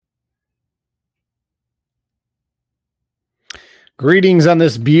Greetings on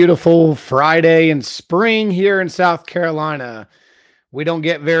this beautiful Friday in spring here in South Carolina. We don't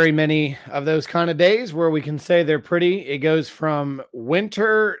get very many of those kind of days where we can say they're pretty. It goes from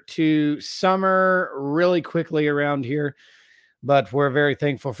winter to summer really quickly around here, but we're very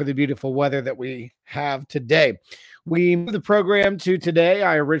thankful for the beautiful weather that we have today. We moved the program to today.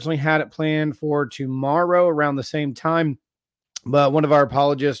 I originally had it planned for tomorrow around the same time, but one of our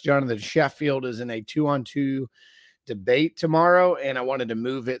apologists, Jonathan Sheffield, is in a 2-on-2 debate tomorrow, and I wanted to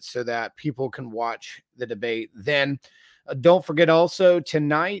move it so that people can watch the debate then. Don't forget also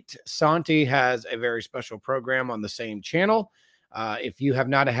tonight, Santi has a very special program on the same channel. If you have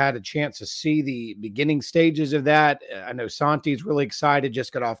not had a chance to see the beginning stages of that, I know Santi's really excited,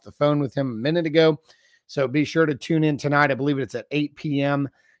 just got off the phone with him a minute ago. So be sure to tune in tonight. I believe it's at 8 p.m.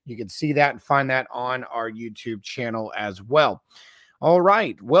 You can see that and find that on our YouTube channel as well. All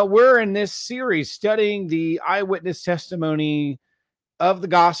right. Well, we're in this series studying the eyewitness testimony of the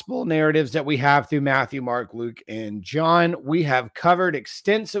gospel narratives that we have through Matthew, Mark, Luke, and John. We have covered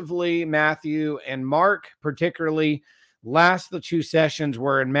extensively Matthew and Mark, particularly the two sessions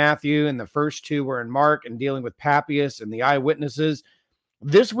were in Matthew and the first two were in Mark and dealing with Papias and the eyewitnesses.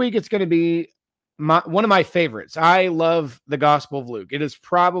 This week, it's going to be one of my favorites. I love the Gospel of Luke. It is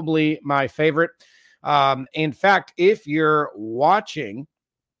probably my favorite. In fact, if you're watching,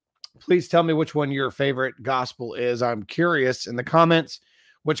 please tell me which one your favorite gospel is. I'm curious in the comments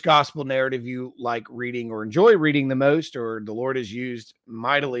which gospel narrative you like reading or enjoy reading the most, or the Lord has used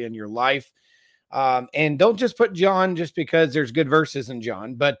mightily in your life. And don't just put John just because there's good verses in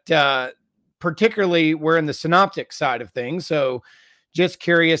John, but particularly we're in the synoptic side of things. So just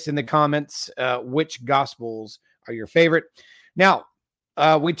curious in the comments which gospels are your favorite. Now,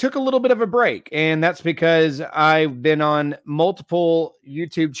 we took a little bit of a break, and that's because I've been on multiple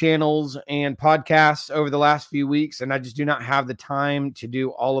YouTube channels and podcasts over the last few weeks, and I just do not have the time to do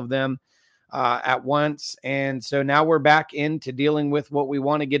all of them at once. And so now we're back into dealing with what we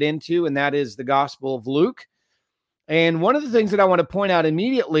want to get into, and that is the Gospel of Luke. And one of the things that I want to point out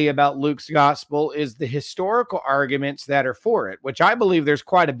immediately about Luke's gospel is the historical arguments that are for it, which I believe there's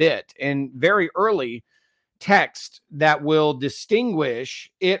quite a bit, and very early text that will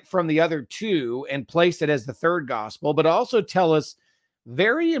distinguish it from the other two and place it as the third gospel, but also tell us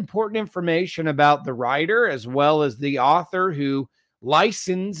very important information about the writer as well as the author who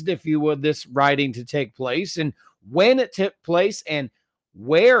licensed, if you would, this writing to take place and when it took place and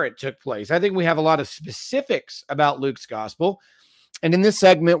where it took place. I think we have a lot of specifics about Luke's gospel. And in this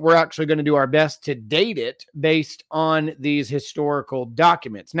segment, we're actually going to do our best to date it based on these historical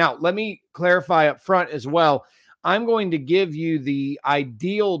documents. Now, let me clarify up front as well. I'm going to give you the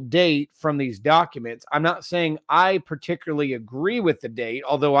ideal date from these documents. I'm not saying I particularly agree with the date,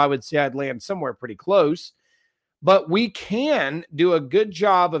 although I would say I'd land somewhere pretty close. But we can do a good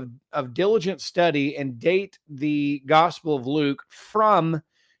job of diligent study and date the Gospel of Luke from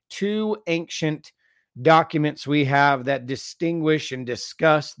two ancient documents we have that distinguish and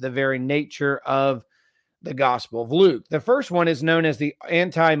discuss the very nature of the Gospel of Luke. The first one is known as the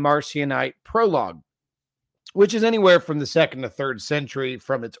Anti-Marcionite Prologue, which is anywhere from the 2nd to 3rd century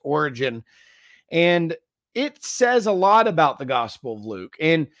from its origin. And it says a lot about the Gospel of Luke.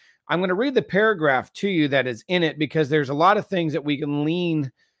 And I'm going to read the paragraph to you that is in it because there's a lot of things that we can lean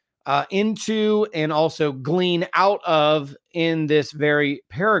into and also glean out of in this very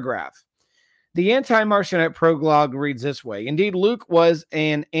paragraph. The Anti-Marcionite Prologue reads this way. Indeed, Luke was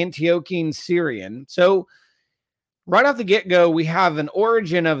an Antiochian Syrian. So right off the get-go, we have an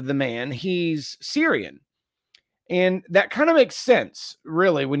origin of the man. He's Syrian. And that kind of makes sense,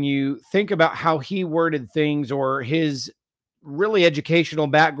 really, when you think about how he worded things or his really educational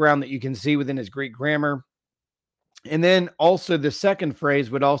background that you can see within his Greek grammar. And then also the second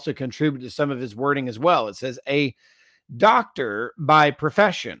phrase would also contribute to some of his wording as well. It says a doctor by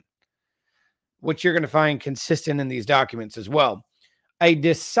profession, which you're going to find consistent in these documents as well. A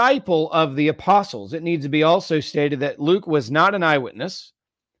disciple of the apostles. It needs to be also stated that Luke was not an eyewitness.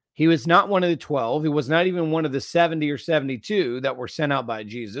 He was not one of the 12. He was not even one of the 70 or 72 that were sent out by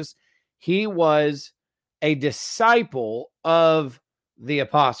Jesus. He was a disciple of the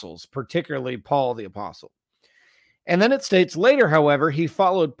apostles, particularly Paul the apostle. And then it states later, however, he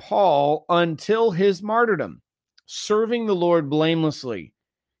followed Paul until his martyrdom, serving the Lord blamelessly.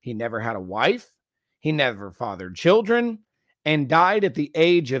 He never had a wife. He never fathered children and died at the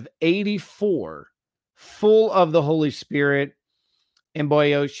age of 84, full of the Holy Spirit and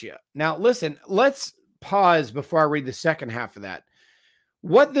Boeotia. Now, listen, let's pause before I read the second half of that.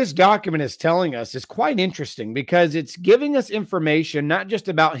 What this document is telling us is quite interesting because it's giving us information, not just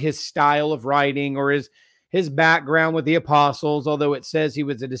about his style of writing or his his background with the apostles, although it says he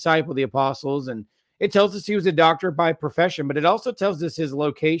was a disciple of the apostles, and it tells us he was a doctor by profession, but it also tells us his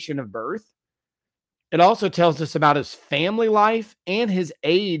location of birth. It also tells us about his family life and his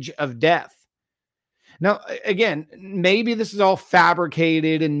age of death. Now, again, maybe this is all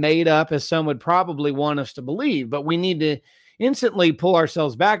fabricated and made up, as some would probably want us to believe, but we need to instantly pull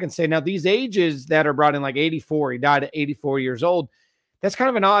ourselves back and say, now, these ages that are brought in, like 84, he died at 84 years old. That's kind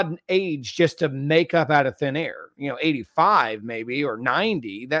of an odd age just to make up out of thin air. 85 maybe, or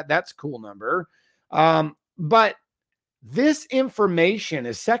 90. That's a cool number. But this information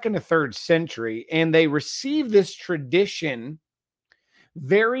is 2nd to 3rd century, and they received this tradition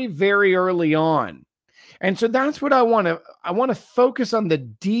very, very early on. And so that's what I want to focus on, the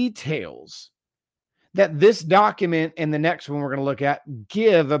details that this document and the next one we're going to look at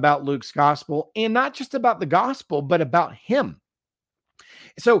give about Luke's gospel, and not just about the gospel, but about him.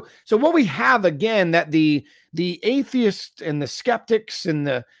 So what we have, again, that the atheists and the skeptics and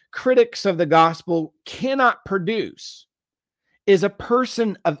the critics of the gospel cannot produce is a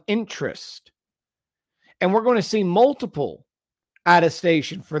person of interest. And we're going to see multiple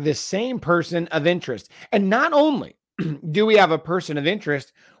attestation for this same person of interest. And not only do we have a person of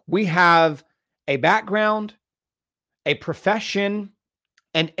interest, we have a background, a profession,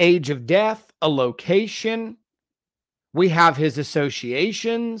 an age of death, a location. We have his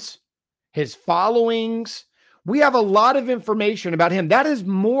associations, his followings. We have a lot of information about him. That is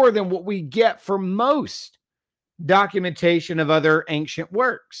more than what we get for most documentation of other ancient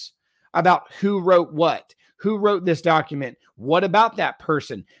works about who wrote what, who wrote this document, what about that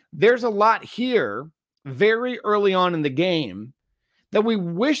person. There's a lot here very early on in the game that we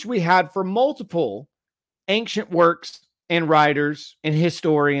wish we had for multiple ancient works and writers and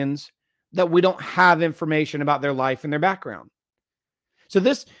historians that we don't have information about their life and their background. So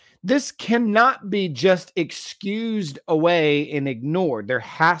this cannot be just excused away and ignored. There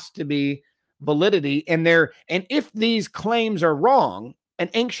has to be validity in there. And if these claims are wrong, an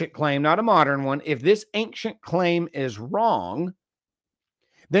ancient claim, not a modern one, if this ancient claim is wrong,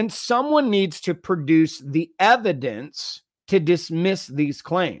 then someone needs to produce the evidence to dismiss these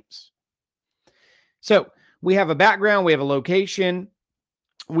claims. So we have a background, we have a location,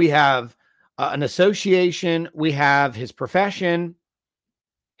 we have an association, we have his profession,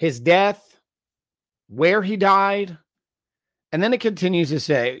 his death, where he died. And then it continues to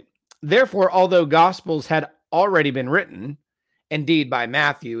say, therefore, although Gospels had already been written, indeed by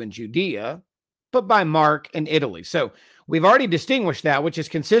Matthew in Judea, but by Mark in Italy. So we've already distinguished that, which is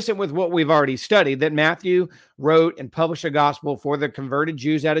consistent with what we've already studied, that Matthew wrote and published a gospel for the converted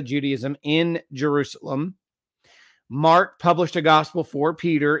Jews out of Judaism in Jerusalem. Mark published a gospel for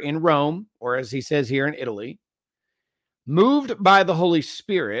Peter in Rome, or as he says here, in Italy. Moved by the Holy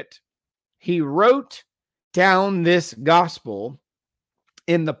Spirit, he wrote down this gospel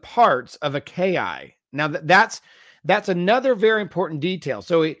in the parts of Achaia. Now that's another very important detail.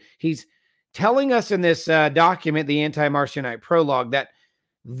 So he's telling us in this document, the Anti-Marcionite Prologue, that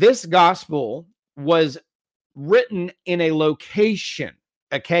this gospel was written in a location,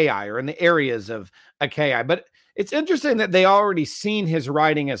 Achaia, or in the areas of Achaia. But it's interesting that they already seen his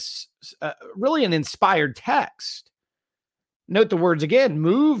writing as really an inspired text. Note the words again,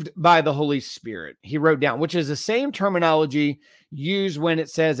 moved by the Holy Spirit, he wrote down, which is the same terminology used when it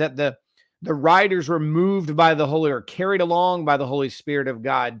says that the writers were moved by the Holy, or carried along by the Holy Spirit of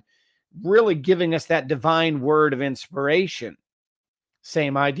God, really giving us that divine word of inspiration.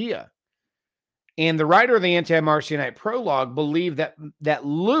 Same idea. And the writer of the Anti-Marcionite Prologue believed that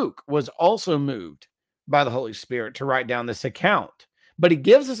Luke was also moved by the Holy Spirit to write down this account. But he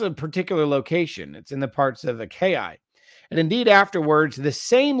gives us a particular location. It's in the parts of Achaia. And indeed, afterwards, the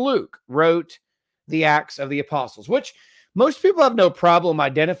same Luke wrote the Acts of the Apostles, which most people have no problem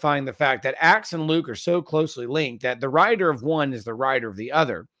identifying the fact that Acts and Luke are so closely linked that the writer of one is the writer of the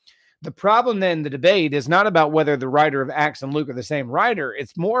other. The problem then, the debate, is not about whether the writer of Acts and Luke are the same writer.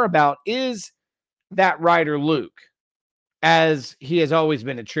 It's more about, is that writer Luke, as he has always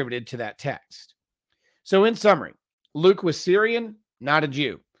been attributed to that text. So in summary, Luke was Syrian, not a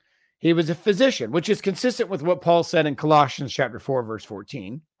Jew. He was a physician, which is consistent with what Paul said in Colossians chapter 4, verse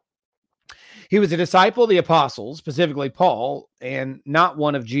 14. He was a disciple of the apostles, specifically Paul, and not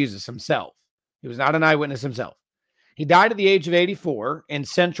one of Jesus himself. He was not an eyewitness himself. He died at the age of 84 in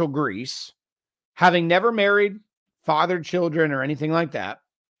central Greece, having never married, fathered children, or anything like that.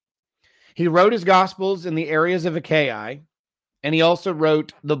 He wrote his gospels in the areas of Achaia, and he also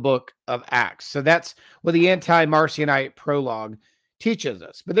wrote the book of Acts. So that's what the Anti-Marcionite Prologue teaches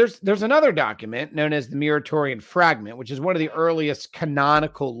us. But there's another document known as the Muratorian Fragment, which is one of the earliest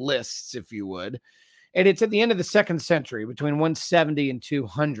canonical lists, if you would. And it's at the end of the 2nd century, between 170 and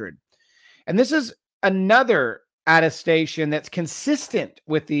 200. And this is another attestation that's consistent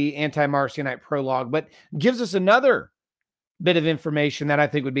with the Anti-Marcionite prologue, but gives us another bit of information that I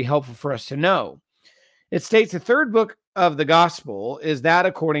think would be helpful for us to know. It states the 3rd book of the gospel is that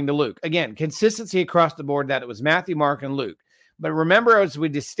according to Luke. Again, consistency across the board that it was Matthew, Mark, and Luke. But remember, as we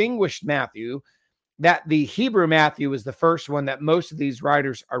distinguished Matthew, that the Hebrew Matthew was the first one that most of these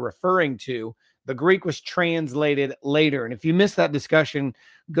writers are referring to. The Greek was translated later. And if you missed that discussion,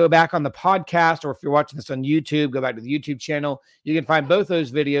 go back on the podcast, or if you're watching this on YouTube, go back to the YouTube channel. You can find both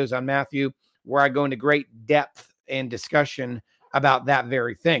those videos on Matthew where I go into great depth and discussion about that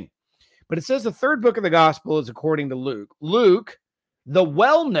very thing. But it says the 3rd book of the gospel is according to Luke. Luke, the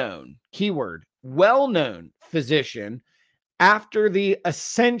well-known, keyword, well-known physician after the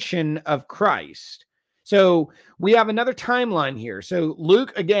ascension of Christ. So we have another timeline here. So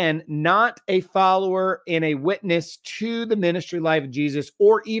Luke, again, not a follower and a witness to the ministry life of Jesus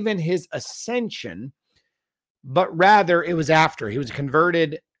or even his ascension, but rather it was after. He was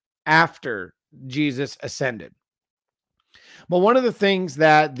converted after Jesus ascended. But one of the things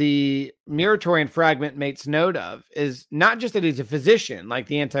that the Muratorian fragment makes note of is not just that he's a physician, like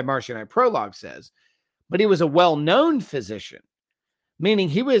the Anti-Marcionite prologue says, but he was a well-known physician, meaning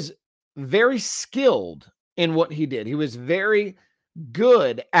he was very skilled in what he did. He was very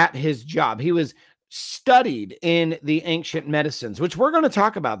good at his job. He was studied in the ancient medicines, which we're going to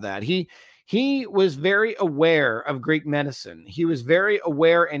talk about that. He was very aware of Greek medicine. He was very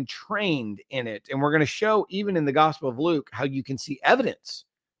aware and trained in it. And we're going to show, even in the Gospel of Luke, how you can see evidence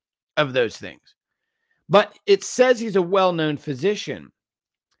of those things. But it says he's a well-known physician.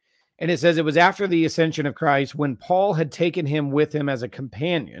 And it says it was after the ascension of Christ, when Paul had taken him with him as a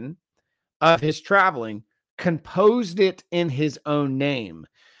companion of his traveling, composed it in his own name.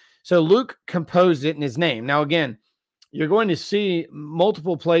 So Luke composed it in his name. Now, again, you're going to see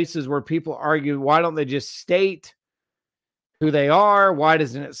multiple places where people argue, why don't they just state who they are? Why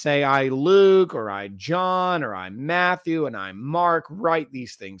doesn't it say I Luke, or I John, or I Matthew, and I Mark write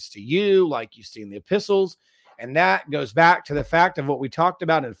these things to you like you see in the epistles? And that goes back to the fact of what we talked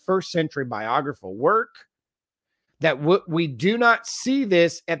about in 1st century biographical work, that we do not see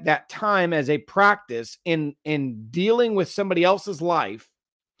this at that time as a practice in dealing with somebody else's life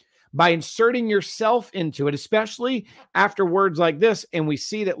by inserting yourself into it, especially after words like this. And we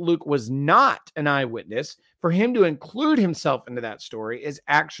see that Luke was not an eyewitness. For him to include himself into that story is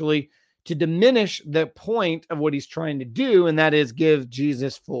actually to diminish the point of what he's trying to do, and that is give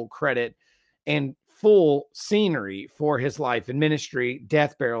Jesus full credit and full scenery for his life and ministry,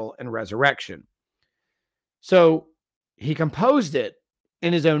 death, burial, and resurrection. So he composed it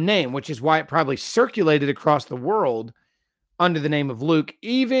in his own name, which is why it probably circulated across the world under the name of Luke,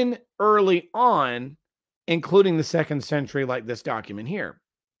 even early on, including the 2nd century, like this document here.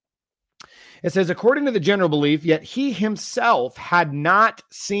 It says, according to the general belief, yet he himself had not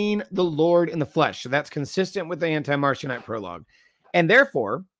seen the Lord in the flesh. So that's consistent with the Anti-Marcionite prologue. And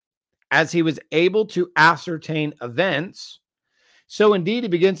therefore, as he was able to ascertain events, so indeed he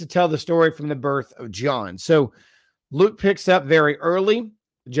begins to tell the story from the birth of John. So Luke picks up very early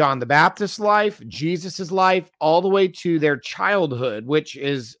John the Baptist's life, Jesus's life, all the way to their childhood, which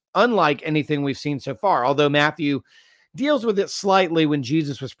is unlike anything we've seen so far. Although Matthew deals with it slightly when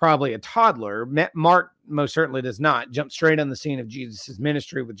Jesus was probably a toddler, Mark most certainly does not jump straight on the scene of Jesus's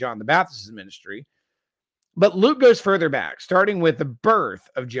ministry with John the Baptist's ministry. But Luke goes further back, starting with the birth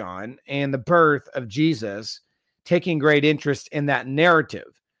of John and the birth of Jesus, taking great interest in that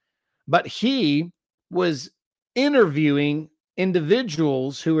narrative. But he was interviewing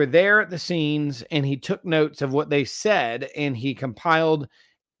individuals who were there at the scenes, and he took notes of what they said, and he compiled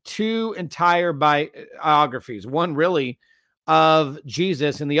 2 entire biographies, one really of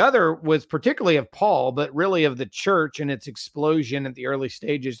Jesus, and the other was particularly of Paul, but really of the church and its explosion at the early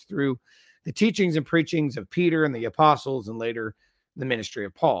stages through the teachings and preachings of Peter and the apostles, and later the ministry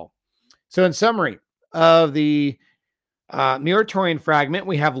of Paul. So in summary of the Muratorian fragment,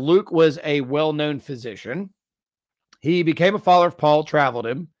 we have Luke was a well-known physician. He became a follower of Paul, traveled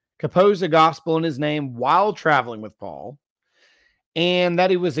him, composed a gospel in his name while traveling with Paul, and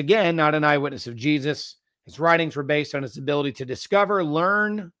that he was, again, not an eyewitness of Jesus. His writings were based on his ability to discover,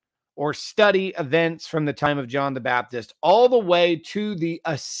 learn, or study events from the time of John the Baptist all the way to the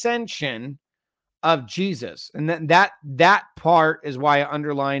ascension of Jesus. And that part is why I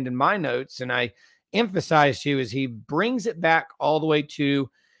underlined in my notes, and I emphasized to you, is he brings it back all the way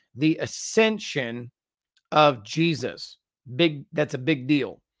to the ascension of Jesus. That's a big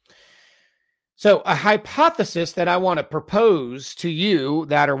deal. So, a hypothesis that I want to propose to you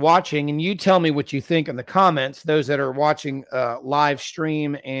that are watching, and you tell me what you think in the comments, those that are watching live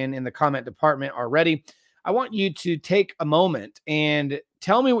stream and in the comment department already, I want you to take a moment and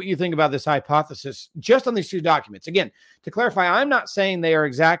tell me what you think about this hypothesis just on these two documents. Again, to clarify, I'm not saying they are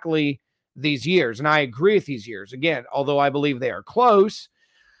exactly these years, and I agree with these years, again, although I believe they are close.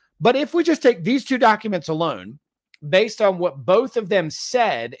 But if we just take these two documents alone, based on what both of them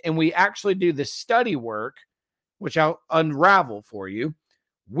said, and we actually do the study work, which I'll unravel for you,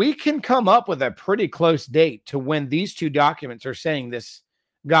 we can come up with a pretty close date to when these two documents are saying this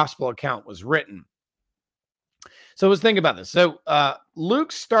gospel account was written. So let's think about this. So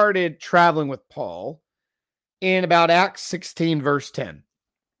Luke started traveling with Paul in about Acts 16, verse 10.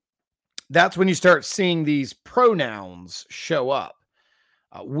 That's when you start seeing these pronouns show up.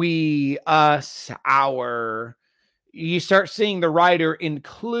 We, us, our. You start seeing the writer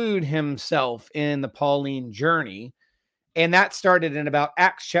include himself in the Pauline journey. And that started in about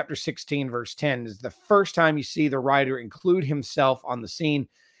Acts chapter 16, verse 10 is the first time you see the writer include himself on the scene,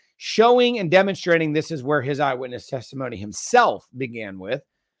 showing and demonstrating this is where his eyewitness testimony himself began with.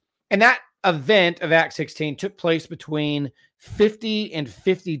 And that event of Acts 16 took place between 50 and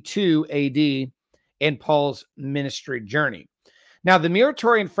 52 AD in Paul's ministry journey. Now, the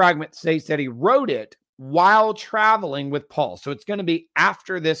Muratorian fragment states that he wrote it while traveling with Paul. So it's going to be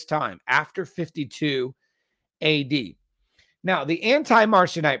after this time, after 52 AD. Now, the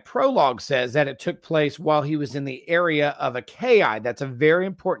Anti-Marcionite prologue says that it took place while he was in the area of Achaia. That's a very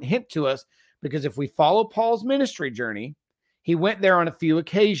important hint to us because if we follow Paul's ministry journey, he went there on a few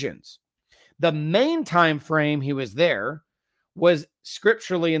occasions. The main time frame he was there was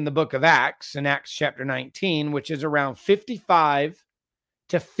scripturally in the book of Acts, in Acts chapter 19, which is around 55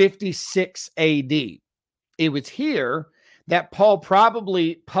 to 56 AD. It was here that Paul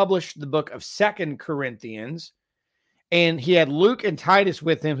probably published the book of 2 Corinthians, and he had Luke and Titus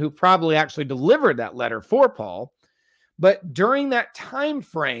with him who probably actually delivered that letter for Paul. But during that time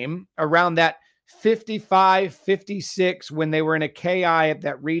frame, around that 55, 56, when they were in Achaia at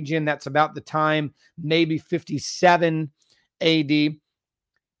that region, that's about the time, maybe 57 AD,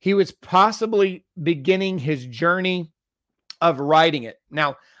 he was possibly beginning his journey of writing it.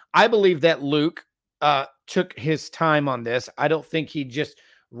 Now, I believe that Luke took his time on this. I don't think he just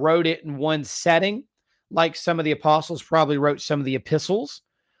wrote it in one setting, like some of the apostles probably wrote some of the epistles.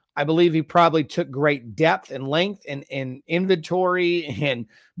 I believe he probably took great depth and length and inventory and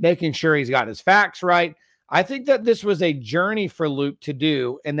making sure he's got his facts right. I think that this was a journey for Luke to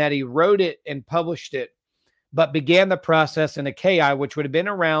do and that he wrote it and published it, but began the process in Achaia, which would have been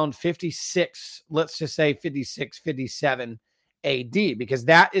around 56, let's just say 56, 57 AD, because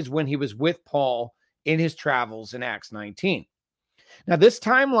that is when he was with Paul in his travels in Acts 19. Now, this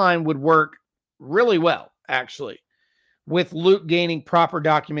timeline would work really well, actually, with Luke gaining proper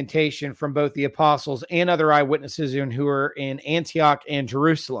documentation from both the apostles and other eyewitnesses who were in Antioch and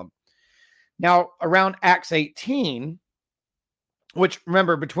Jerusalem. Now, around Acts 18, which,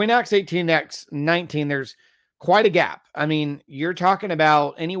 remember, between Acts 18 and Acts 19, there's quite a gap. I mean, you're talking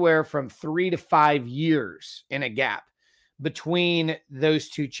about anywhere from 3 to 5 years in a gap between those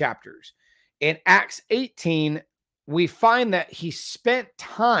two chapters. In Acts 18, we find that he spent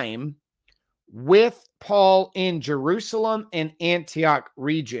time with Paul in Jerusalem and Antioch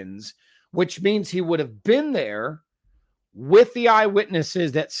regions, which means he would have been there with the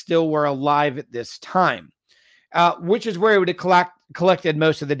eyewitnesses that still were alive at this time, which is where he would have collected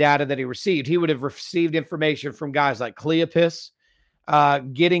most of the data that he received. He would have received information from guys like Cleopas,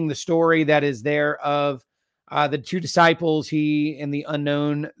 getting the story that is there of the two disciples, he and the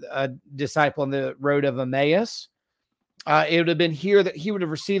unknown disciple on the road of Emmaus. It would have been here that he would have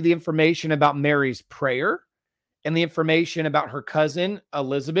received the information about Mary's prayer and the information about her cousin,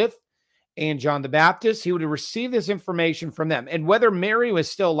 Elizabeth, and John the Baptist. He would have received this information from them. And whether Mary was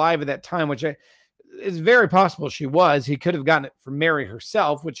still alive at that time, which is very possible she was, he could have gotten it from Mary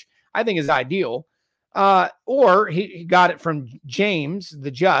herself, which I think is ideal. Or he got it from James,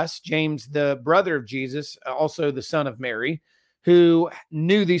 James, the brother of Jesus, also the son of Mary, who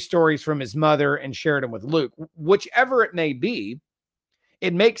knew these stories from his mother and shared them with Luke. Whichever it may be,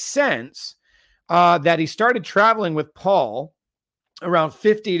 it makes sense that he started traveling with Paul around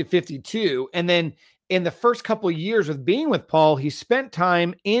 50 to 52. And then in the first couple of years of being with Paul, he spent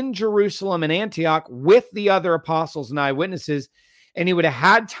time in Jerusalem and Antioch with the other apostles and eyewitnesses, and he would have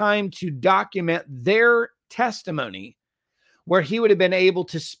had time to document their testimony, where he would have been able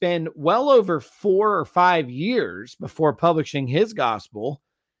to spend well over 4 or 5 years before publishing his gospel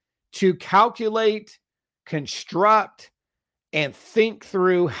to calculate, construct, and think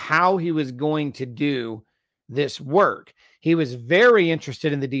through how he was going to do this work. He was very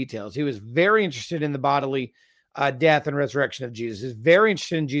interested in the details. He was very interested in the bodily death and resurrection of Jesus. He's very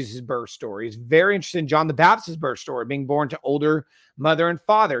interested in Jesus' birth story. He's very interested in John the Baptist's birth story, being born to older mother and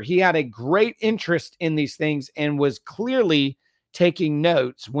father. He had a great interest in these things and was clearly taking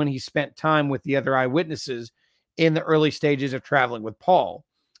notes when he spent time with the other eyewitnesses in the early stages of traveling with Paul.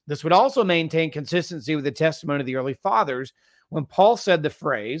 This would also maintain consistency with the testimony of the early fathers when Paul said the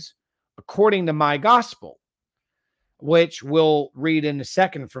phrase, according to my gospel, which we'll read in a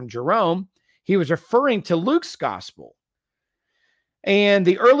second from Jerome. He was referring to Luke's gospel. And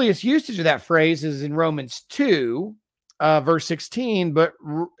the earliest usage of that phrase is in Romans 2, verse 16, but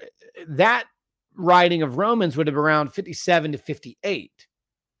that writing of Romans would have been around 57 to 58.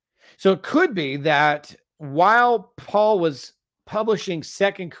 So it could be that while Paul was publishing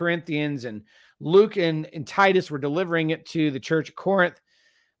 2 Corinthians and Luke and Titus were delivering it to the church of Corinth,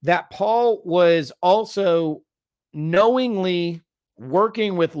 that Paul was also knowingly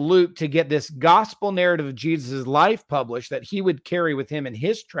working with Luke to get this gospel narrative of Jesus' life published that he would carry with him in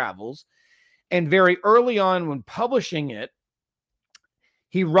his travels. And very early on when publishing it,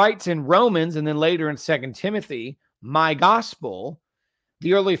 he writes in Romans and then later in 2 Timothy, my gospel.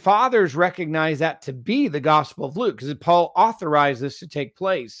 The early fathers recognized that to be the gospel of Luke because Paul authorized this to take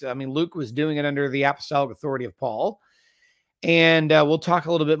place. I mean, Luke was doing it under the apostolic authority of Paul. And we'll talk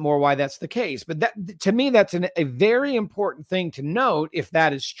a little bit more why that's the case. But that, to me, that's a very important thing to note if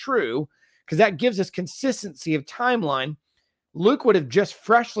that is true, because that gives us consistency of timeline. Luke would have just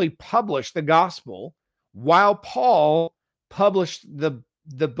freshly published the gospel while Paul published the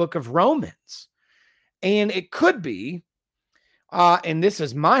book of Romans. And it could be, and this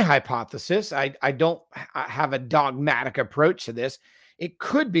is my hypothesis, I don't have a dogmatic approach to this. It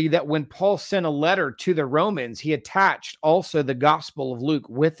could be that when Paul sent a letter to the Romans, he attached also the Gospel of Luke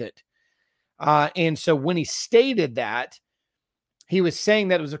with it. And so when he stated that, he was saying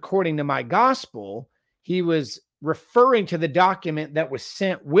that it was according to my gospel. He was referring to the document that was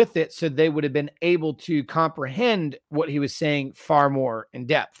sent with it so they would have been able to comprehend what he was saying far more in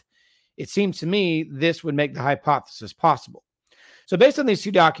depth. It seems to me this would make the hypothesis possible. So based on these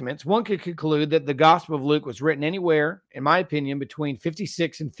two documents, one could conclude that the Gospel of Luke was written anywhere, in my opinion, between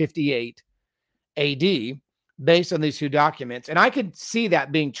 56 and 58 AD, based on these two documents. And I could see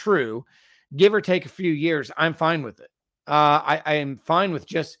that being true, give or take a few years. I'm fine with it. I am fine with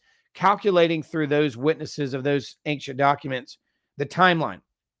just calculating through those witnesses of those ancient documents, the timeline.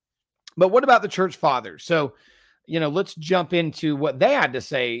 But what about the church fathers? So, let's jump into what they had to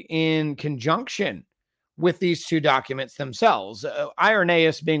say in conjunction with these two documents themselves.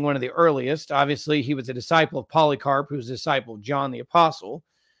 Irenaeus being one of the earliest, obviously he was a disciple of Polycarp, who was a disciple of John the Apostle,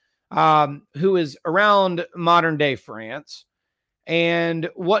 who is around modern day France. And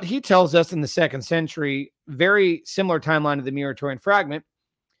what he tells us in the 2nd century, very similar timeline to the Muratorian fragment,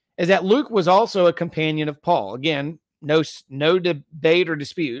 is that Luke was also a companion of Paul. Again, no debate or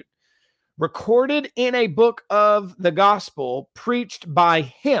dispute. Recorded in a book of the gospel preached by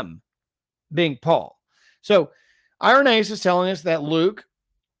him, being Paul. So Irenaeus is telling us that Luke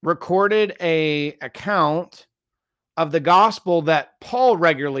recorded an account of the gospel that Paul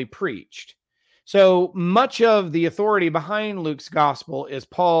regularly preached. So much of the authority behind Luke's gospel is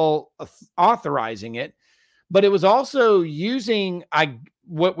Paul authorizing it, but it was also using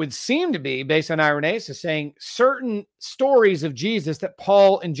what would seem to be, based on Irenaeus, is saying certain stories of Jesus that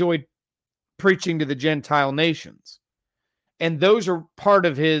Paul enjoyed preaching to the Gentile nations. And those are part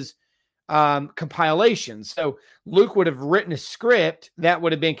of his compilation. So Luke would have written a script that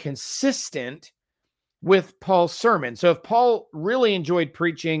would have been consistent with Paul's sermon. So if Paul really enjoyed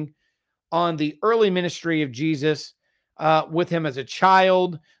preaching on the early ministry of Jesus, with him as a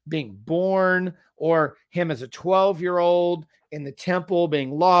child being born, or him as a 12-year-old in the temple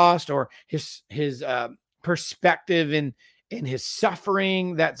being lost, or his perspective in his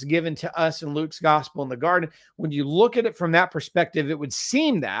suffering that's given to us in Luke's gospel in the garden, when you look at it from that perspective, it would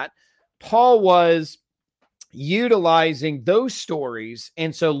seem that Paul was utilizing those stories.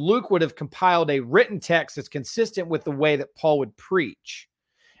 And so Luke would have compiled a written text that's consistent with the way that Paul would preach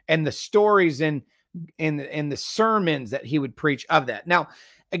and the stories and the sermons that he would preach of that. Now,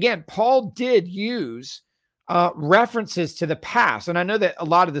 again, Paul did use references to the past. And I know that a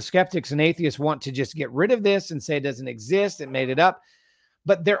lot of the skeptics and atheists want to just get rid of this and say it doesn't exist, it made it up.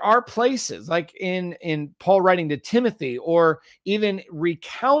 But there are places like in Paul writing to Timothy, or even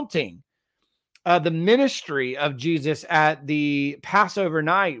recounting the ministry of Jesus at the Passover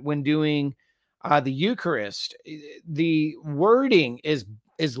night when doing the Eucharist. The wording is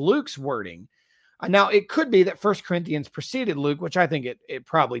Luke's wording. Now, it could be that First Corinthians preceded Luke, which I think it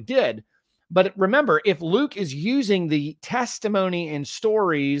probably did. But remember, if Luke is using the testimony and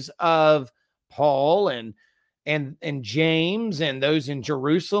stories of Paul and James and those in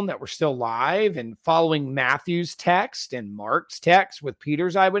Jerusalem that were still alive, and following Matthew's text and Mark's text with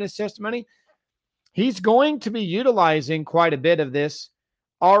Peter's eyewitness testimony, he's going to be utilizing quite a bit of this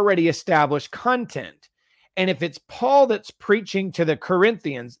already established content. And if it's Paul that's preaching to the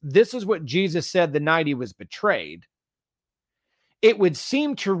Corinthians, this is what Jesus said the night he was betrayed, it would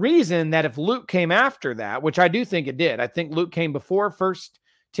seem to reason that if Luke came after that, which I do think it did, I think Luke came before First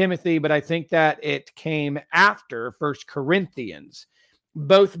Timothy, but I think that it came after First Corinthians,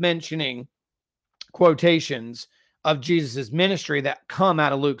 both mentioning quotations of Jesus's ministry that come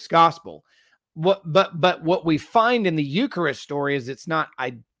out of Luke's gospel. But what we find in the Eucharist story is it's not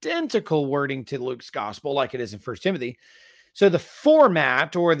identical wording to Luke's gospel like it is in First Timothy. So the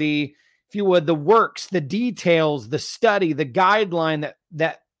format, or the, if you would, the works, the details, the study, the guideline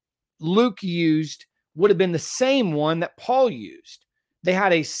that Luke used would have been the same one that Paul used. They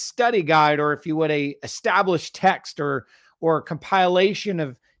had a study guide, or if you would, a established text or a compilation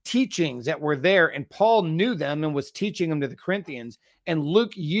of teachings that were there, and Paul knew them and was teaching them to the Corinthians, and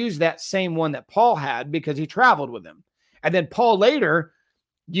Luke used that same one that Paul had because he traveled with him. And then Paul later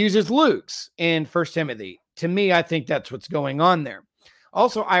uses Luke's in First Timothy. To me, I think that's what's going on there.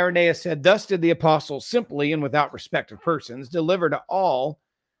 Also, Irenaeus said, thus did the apostles simply and without respect of persons deliver to all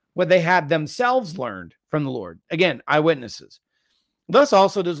what they had themselves learned from the Lord. Again, eyewitnesses. Thus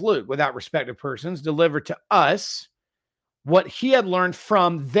also does Luke, without respect of persons, deliver to us what he had learned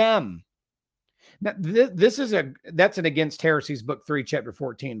from them. Now, that's an Against Heresies, book 3, chapter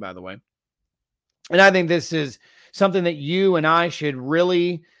 14, by the way. And I think this is something that you and I should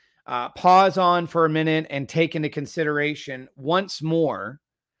really pause on for a minute and take into consideration once more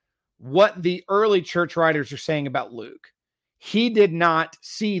what the early church writers are saying about Luke. He did not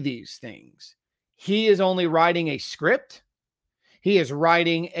see these things. He is only writing a script. He is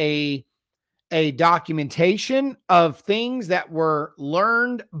writing a documentation of things that were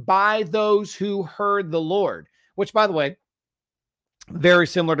learned by those who heard the Lord, which, by the way, very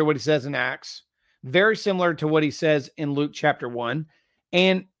similar to what he says in Acts, very similar to what he says in Luke chapter 1.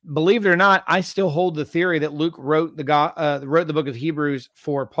 And believe it or not, I still hold the theory that Luke wrote the book of Hebrews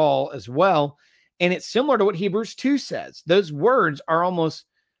for Paul as well. And it's similar to what Hebrews 2 says. Those words are almost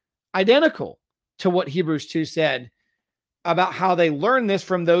identical to what Hebrews 2 said about how they learned this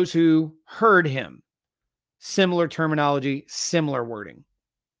from those who heard him. Similar terminology, similar wording.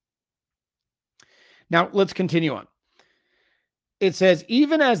 Now, let's continue on. It says,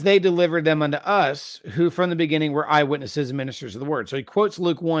 even as they delivered them unto us, who from the beginning were eyewitnesses and ministers of the word. So he quotes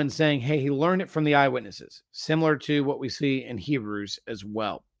Luke 1 saying, hey, he learned it from the eyewitnesses, similar to what we see in Hebrews as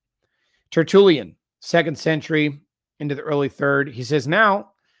well. Tertullian, 2nd century into the early 3rd, he says,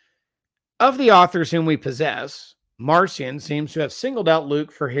 now, of the authors whom we possess, Marcion seems to have singled out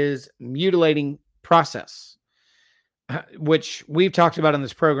Luke for his mutilating process, which we've talked about in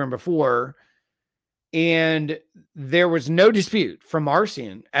this program before. And there was no dispute from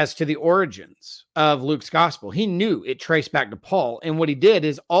Marcion as to the origins of Luke's gospel. He knew it traced back to Paul. And what he did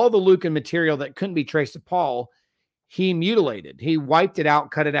is all the Lucan material that couldn't be traced to Paul, he mutilated. He wiped it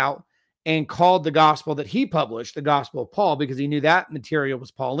out, cut it out, and called the gospel that he published the Gospel of Paul, because he knew that material was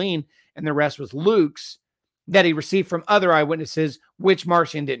Pauline and the rest was Luke's that he received from other eyewitnesses, which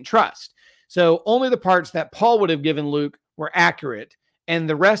Marcion didn't trust. So only the parts that Paul would have given Luke were accurate, and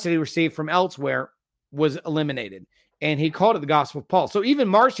the rest that he received from elsewhere was eliminated. And he called it the Gospel of Paul. So even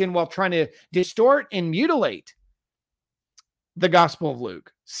Marcion, while trying to distort and mutilate the Gospel of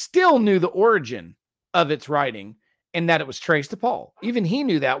Luke, still knew the origin of its writing and that it was traced to Paul. Even he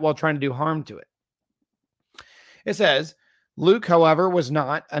knew that while trying to do harm to it. It says, Luke, however, was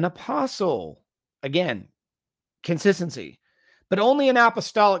not an apostle. Again, consistency, but only an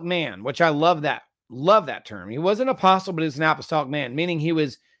apostolic man, which I love that term. He was an apostle, but he was an apostolic man, meaning he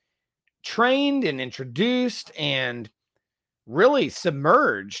was trained and introduced and really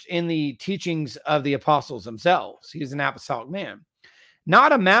submerged in the teachings of the apostles themselves. He's an apostolic man,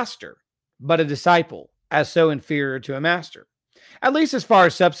 not a master, but a disciple, as so inferior to a master, at least as far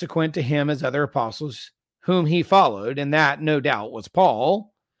as subsequent to him as other apostles whom he followed, and that no doubt was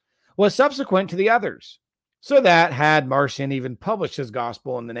Paul, was subsequent to the others. So that had Marcion even published his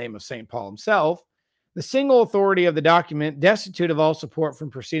gospel in the name of St. Paul himself, the single authority of the document, destitute of all support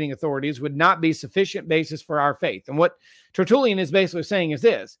from preceding authorities, would not be sufficient basis for our faith. And what Tertullian is basically saying is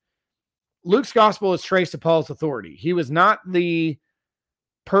this: Luke's gospel is traced to Paul's authority. He was not the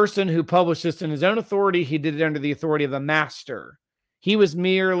person who published this in his own authority. He did it under the authority of a master. He was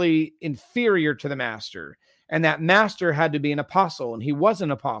merely inferior to the master, and that master had to be an apostle, and he was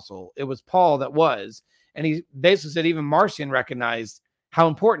an apostle. It was Paul that was. And he basically said even Marcion recognized how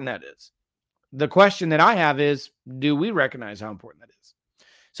important that is. The question that I have is, do we recognize how important that is?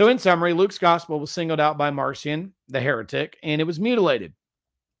 So in summary, Luke's gospel was singled out by Marcion, the heretic, and it was mutilated.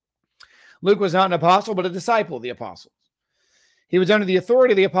 Luke was not an apostle, but a disciple of the apostles. He was under the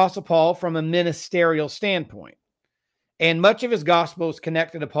authority of the apostle Paul from a ministerial standpoint. And much of his gospel is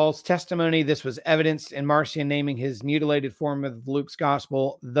connected to Paul's testimony. This was evidenced in Marcion naming his mutilated form of Luke's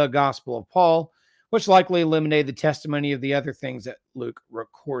gospel the Gospel of Paul, which likely eliminated the testimony of the other things that Luke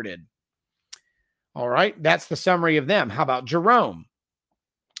recorded. All right, that's the summary of them. How about Jerome?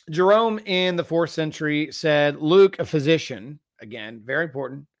 Jerome in the 4th century said, Luke, a physician, again, very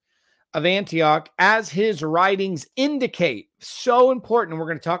important, of Antioch, as his writings indicate. So important. We're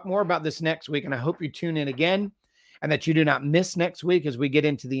going to talk more about this next week, and I hope you tune in again and that you do not miss next week as we get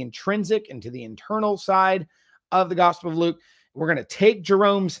into the intrinsic, into the internal side of the Gospel of Luke. We're going to take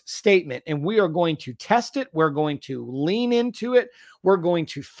Jerome's statement and we are going to test it. We're going to lean into it. We're going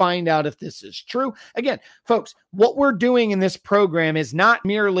to find out if this is true. Again, folks, what we're doing in this program is not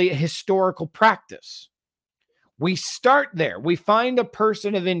merely a historical practice. We start there. We find a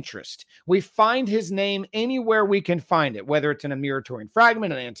person of interest. We find his name anywhere we can find it, whether it's in a Muratorian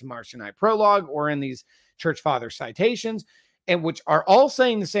fragment, an Anti-Marcionite prologue, or in these church father citations, and which are all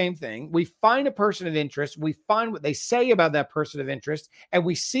saying the same thing. We find a person of interest. We find what they say about that person of interest, and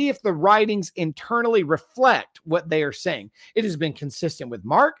we see if the writings internally reflect what they are saying. It has been consistent with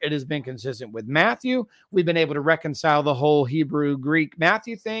Mark. It has been consistent with Matthew. We've been able to reconcile the whole Hebrew, Greek,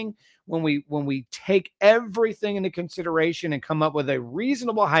 Matthew thing when we take everything into consideration and come up with a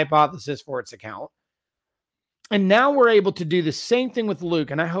reasonable hypothesis for its account. And now we're able to do the same thing with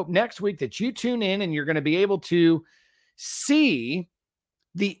Luke. And I hope next week that you tune in and you're going to be able to see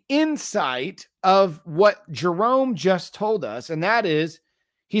the insight of what Jerome just told us. And that is,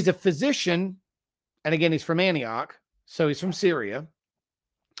 he's a physician. And again, he's from Antioch. So he's from Syria,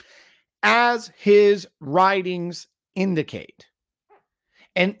 as his writings indicate.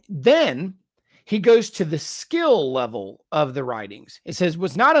 And then he goes to the skill level of the writings. It says,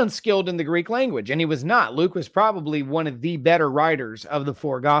 was not unskilled in the Greek language. And he was not. Luke was probably one of the better writers of the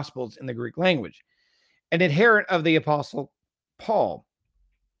 4 Gospels in the Greek language. An adherent of the Apostle Paul,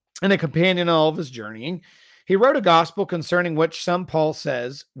 and a companion in all of his journeying. He wrote a gospel concerning which some Paul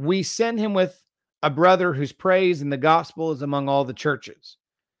says, we send him with a brother whose praise in the gospel is among all the churches.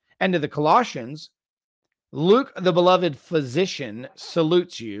 And to the Colossians, Luke, the beloved physician,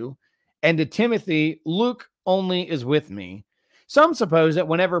 salutes you. And to Timothy, Luke only is with me. Some suppose that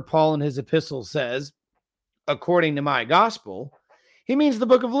whenever Paul in his epistle says, according to my gospel, he means the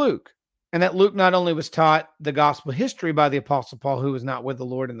book of Luke. And that Luke not only was taught the gospel history by the apostle Paul, who was not with the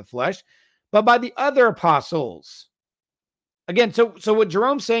Lord in the flesh, but by the other apostles. Again, so what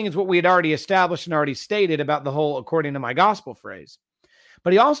Jerome's saying is what we had already established and already stated about the whole according to my gospel phrase.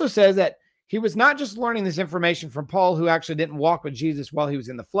 But he also says that he was not just learning this information from Paul, who actually didn't walk with Jesus while he was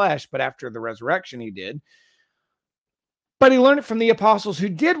in the flesh, but after the resurrection he did. But he learned it from the apostles who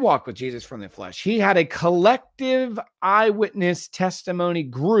did walk with Jesus from the flesh. He had a collective eyewitness testimony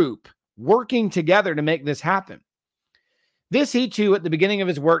group working together to make this happen. This he too at the beginning of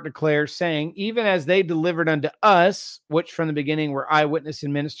his work declares, saying, even as they delivered unto us, which from the beginning were eyewitness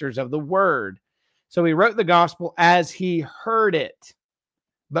and ministers of the word. So he wrote the gospel as he heard it,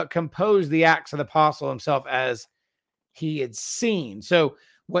 but composed the Acts of the Apostle himself as he had seen. So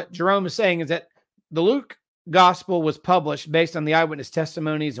what Jerome is saying is that the Luke gospel was published based on the eyewitness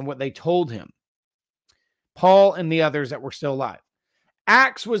testimonies and what they told him, Paul and the others that were still alive.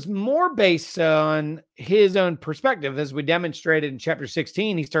 Acts was more based on his own perspective. As we demonstrated in chapter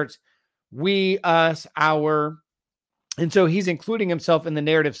 16, he starts, we, us, our, and so he's including himself in the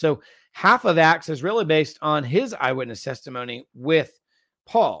narrative. So half of Acts is really based on his eyewitness testimony with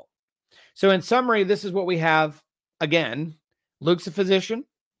Paul. So in summary, this is what we have. Again, Luke's a physician.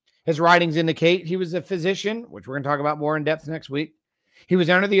 His writings indicate he was a physician, which we're going to talk about more in depth next week. He was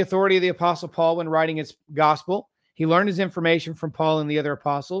under the authority of the apostle Paul when writing his gospel. He learned his information from Paul and the other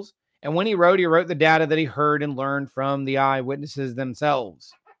apostles. And when he wrote the data that he heard and learned from the eyewitnesses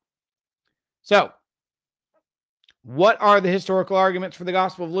themselves. So, what are the historical arguments for the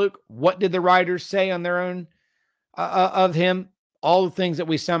Gospel of Luke? What did the writers say on their own of him? All the things that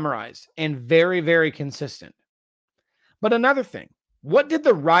we summarized, and very, very consistent. But another thing, what did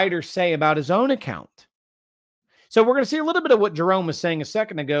the writer say about his own account? So we're going to see a little bit of what Jerome was saying a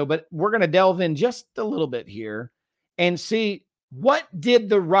second ago, but we're going to delve in just a little bit here and see What did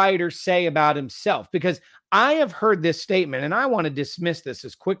the writer say about himself? Because I have heard this statement, and I want to dismiss this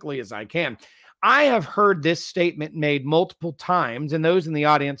as quickly as I can. I have heard this statement made multiple times, and those in the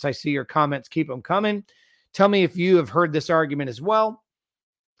audience, I see your comments, keep them coming. Tell me if you have heard this argument as well,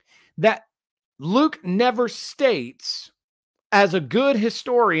 that Luke never states, as a good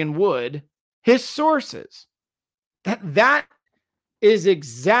historian would, his sources. That is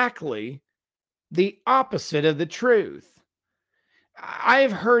exactly the opposite of the truth.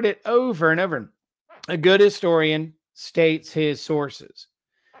 I've heard it over and over. A good historian states his sources.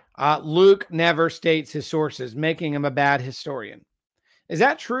 Luke never states his sources, making him a bad historian. Is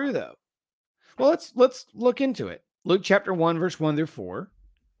that true, though? Well, let's look into it. Luke chapter 1, verse 1 through 4.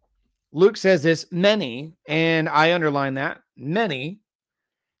 Luke says this, many, and I underline that, many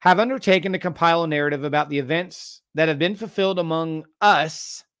have undertaken to compile a narrative about the events that have been fulfilled among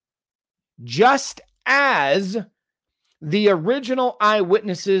us, just as the original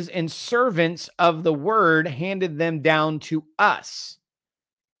eyewitnesses and servants of the word handed them down to us.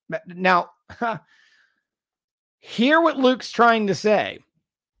 Now, hear what Luke's trying to say.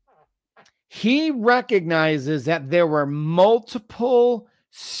 He recognizes that there were multiple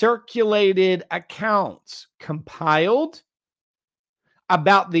circulated accounts compiled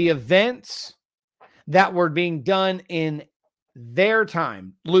about the events that were being done in their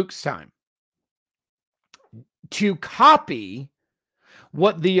time, Luke's time, to copy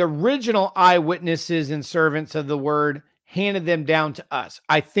what the original eyewitnesses and servants of the word handed them down to us.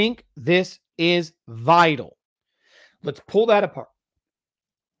 I think this is vital. Let's pull that apart.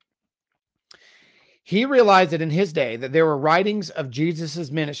 He realized that in his day that there were writings of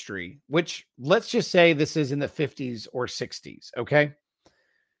Jesus's ministry, which let's just say this is in the 50s or 60s, okay?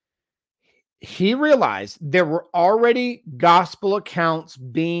 He realized there were already gospel accounts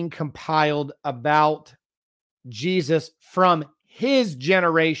being compiled about Jesus from his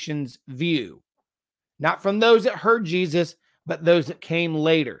generation's view, not from those that heard Jesus, but those that came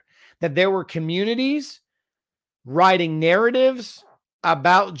later. That there were communities writing narratives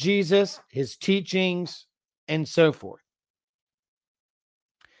about Jesus, his teachings, and so forth.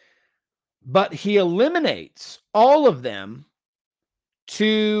 But he eliminates all of them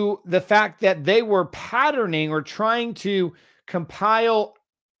to the fact that they were patterning or trying to compile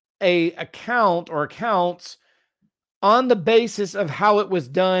a account or accounts on the basis of how it was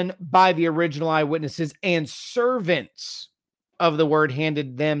done by the original eyewitnesses and servants of the word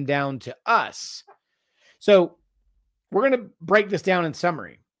handed them down to us. So we're going to break this down in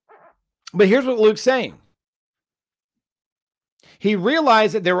summary. But here's what Luke's saying. He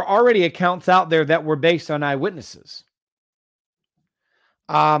realized that there were already accounts out there that were based on eyewitnesses.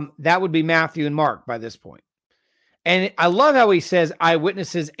 That would be Matthew and Mark by this point. And I love how he says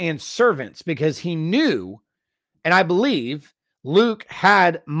eyewitnesses and servants, because he knew, and I believe Luke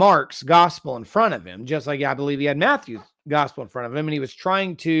had Mark's gospel in front of him, just like I believe he had Matthew's gospel in front of him. And he was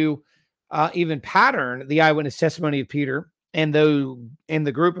trying to even pattern the eyewitness testimony of Peter and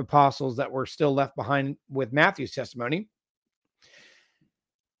the group of apostles that were still left behind with Matthew's testimony.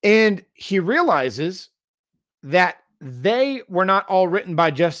 And he realizes that they were not all written by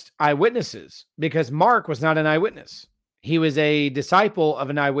just eyewitnesses, because Mark was not an eyewitness. He was a disciple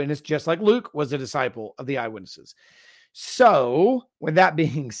of an eyewitness, just like Luke was a disciple of the eyewitnesses. So, with that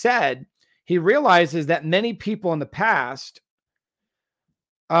being said, he realizes that many people in the past,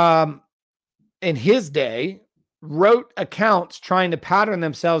 in his day, wrote accounts trying to pattern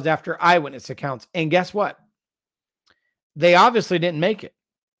themselves after eyewitness accounts. And guess what? They obviously didn't make it.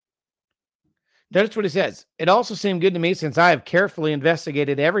 Notice what he says. It also seemed good to me, since I have carefully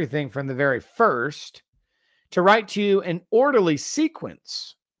investigated everything from the very first, to write to you an orderly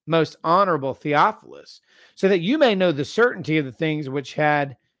sequence, most honorable Theophilus, so that you may know the certainty of the things which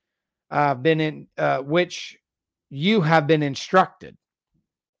had which you have been instructed.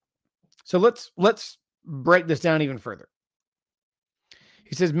 So let's break this down even further.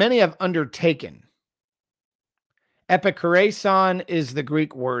 He says, many have undertaken. Epikureson is the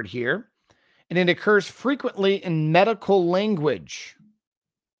Greek word here, and it occurs frequently in medical language.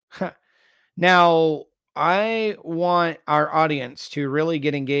 Now, I want our audience to really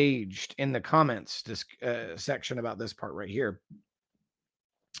get engaged in the comments section about this part right here.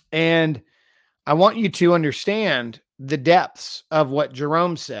 And I want you to understand the depths of what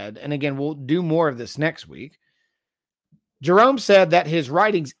Jerome said. And again, we'll do more of this next week. Jerome said that his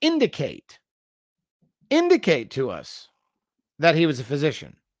writings indicate to us that he was a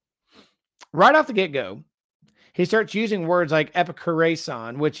physician. Right off the get-go, he starts using words like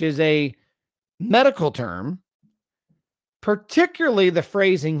epikureson, which is a medical term. Particularly the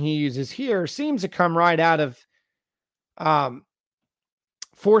phrasing he uses here seems to come right out of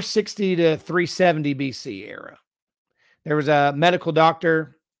 460 to 370 BC era. There was a medical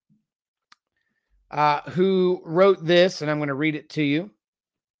doctor who wrote this, and I'm going to read it to you.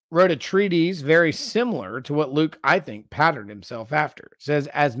 Wrote a treatise very similar to what Luke, I think, patterned himself after. It says,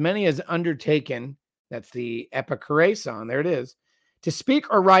 as many as undertaken, that's the epikureson, there it is, to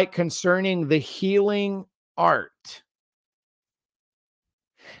speak or write concerning the healing art.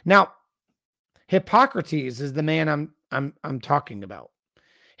 Now, Hippocrates is the man I'm talking about.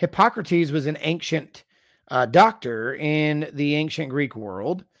 Hippocrates was an ancient doctor in the ancient Greek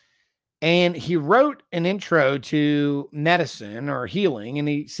world. And he wrote an intro to medicine or healing, and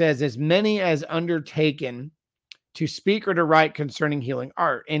he says, as many as undertaken to speak or to write concerning healing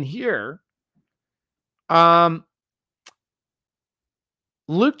art. And here,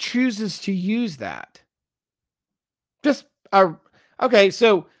 Luke chooses to use that. Okay,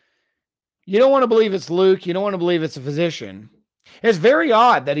 so you don't want to believe it's Luke. You don't want to believe it's a physician. It's very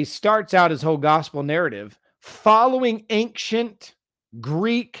odd that he starts out his whole gospel narrative following ancient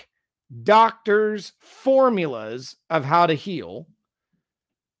Greek doctors' formulas of how to heal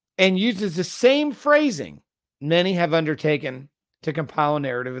and uses the same phrasing. Many have undertaken to compile a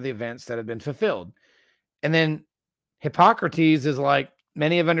narrative of the events that have been fulfilled. And then Hippocrates is like,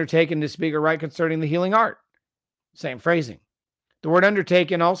 many have undertaken to speak or write concerning the healing art. Same phrasing. The word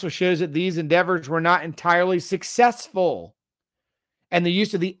undertaken also shows that these endeavors were not entirely successful. And the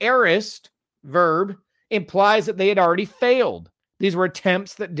use of the aorist verb implies that they had already failed. These were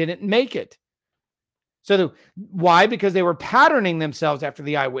attempts that didn't make it. So why? Because they were patterning themselves after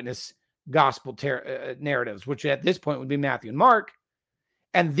the eyewitness gospel narratives, which at this point would be Matthew and Mark.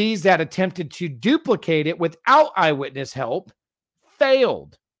 And these that attempted to duplicate it without eyewitness help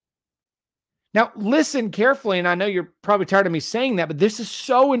failed. Now, listen carefully, and I know you're probably tired of me saying that, but this is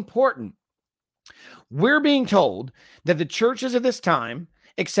so important. We're being told that the churches of this time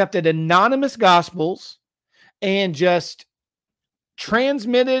accepted anonymous gospels and just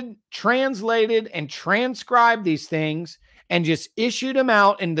transmitted, translated, and transcribed these things and just issued them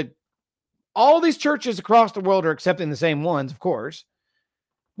out. And all these churches across the world are accepting the same ones, of course.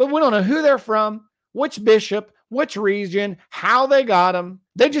 But we don't know who they're from, which bishop, which region, how they got them.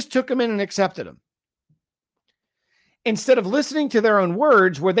 They just took them in and accepted them. Instead of listening to their own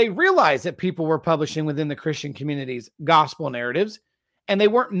words, where they realized that people were publishing within the Christian community's gospel narratives, and they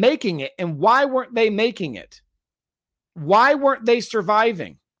weren't making it. And why weren't they making it? Why weren't they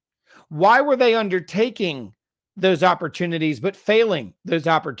surviving? Why were they undertaking those opportunities but failing those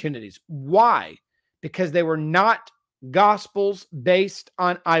opportunities? Why? Because they were not gospels based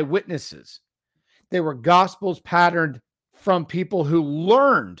on eyewitnesses. They were gospels patterned from people who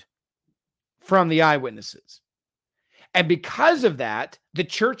learned from the eyewitnesses. And because of that, the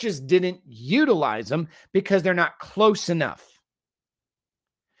churches didn't utilize them because they're not close enough.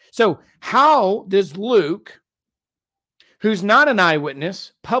 So how does Luke, who's not an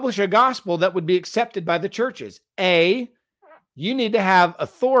eyewitness, publish a gospel that would be accepted by the churches? A, you need to have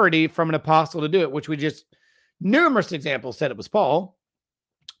authority from an apostle to do it, which we just, numerous examples said it was Paul.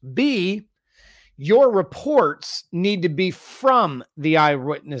 B, your reports need to be from the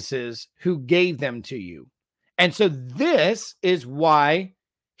eyewitnesses who gave them to you. And so this is why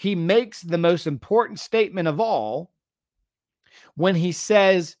he makes the most important statement of all when he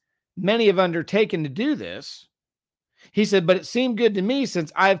says, many have undertaken to do this. He said, but it seemed good to me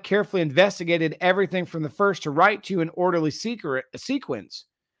since I have carefully investigated everything from the first to write to you in orderly sequence.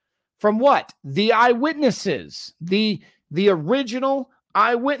 From what? The eyewitnesses, the original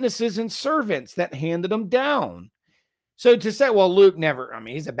eyewitnesses and servants that handed them down. So to say, well, Luke never,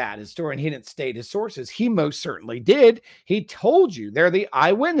 he's a bad historian. He didn't state his sources. He most certainly did. He told you they're the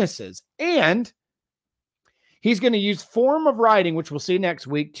eyewitnesses. And he's going to use form of writing, which we'll see next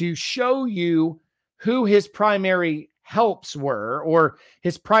week, to show you who his primary helps were, or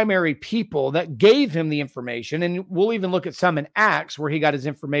his primary people that gave him the information. And we'll even look at some in Acts where he got his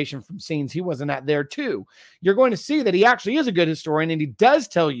information from scenes he wasn't at there too. You're going to see that he actually is a good historian, and he does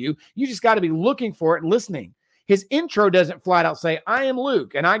tell you, you just got to be looking for it and listening. His intro doesn't flat out say, I am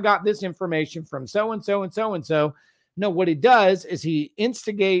Luke, and I got this information from so-and-so and so-and-so. No, what he does is he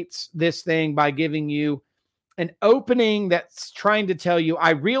instigates this thing by giving you an opening that's trying to tell you,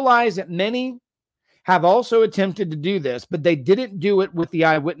 I realize that many have also attempted to do this, but they didn't do it with the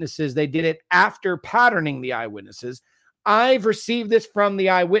eyewitnesses. They did it after patterning the eyewitnesses. I've received this from the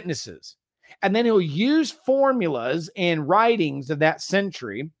eyewitnesses. And then he'll use formulas and writings of that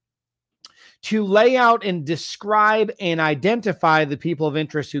century to lay out and describe and identify the people of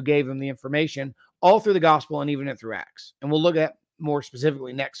interest who gave him the information all through the gospel and even through Acts. And we'll look at more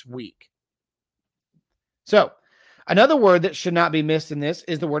specifically next week. So Another word that should not be missed in this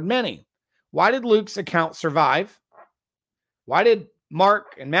is the word many. Why did Luke's account survive? Why did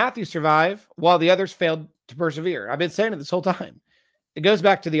Mark and Matthew survive while the others failed to persevere? I've been saying it this whole time. It goes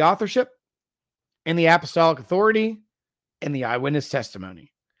back to the authorship and the apostolic authority and the eyewitness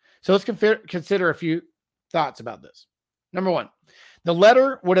testimony. So let's consider a few thoughts about this. Number one, the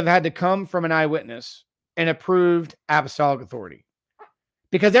letter would have had to come from an eyewitness and approved apostolic authority,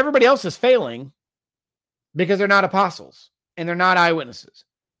 because everybody else is failing because they're not apostles and they're not eyewitnesses.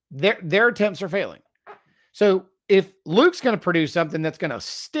 Their attempts are failing. So if Luke's going to produce something that's going to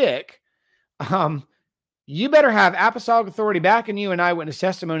stick, you better have apostolic authority backing you and eyewitness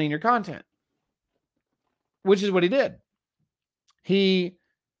testimony in your content, which is what he did. He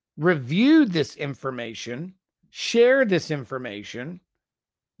reviewed this information, shared this information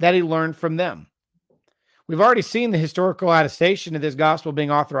that he learned from them. We've already seen the historical attestation of this gospel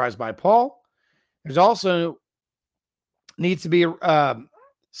being authorized by Paul. There's also needs to be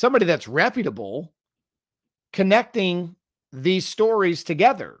somebody that's reputable connecting these stories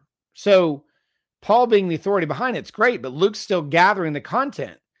together. So Paul being the authority behind it's great, but Luke's still gathering the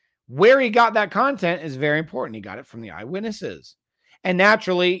content. Where he got that content is very important. He got it from the eyewitnesses. And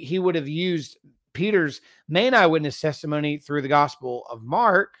naturally, he would have used Peter's main eyewitness testimony through the Gospel of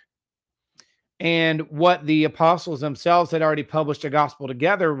Mark, and what the apostles themselves had already published a gospel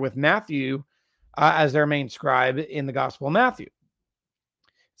together with Matthew as their main scribe in the Gospel of Matthew.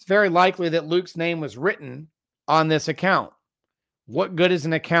 It's very likely that Luke's name was written on this account. What good is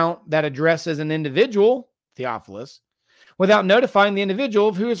an account that addresses an individual, Theophilus, without notifying the individual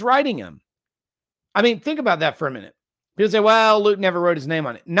of who is writing him? I mean, think about that for a minute. People say, well, Luke never wrote his name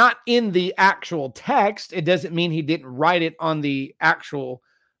on it. Not in the actual text. It doesn't mean he didn't write it on the actual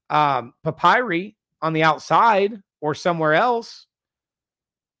papyri on the outside or somewhere else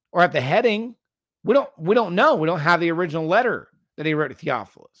or at the heading. We don't know. We don't have the original letter that he wrote to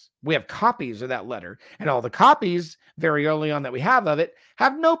Theophilus. We have copies of that letter, and all the copies very early on that we have of it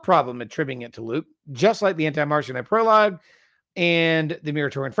have no problem attributing it to Luke, just like the Anti-Marcionite Prologue and the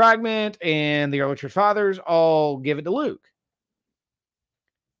Muratorian Fragment and the early church fathers all give it to Luke.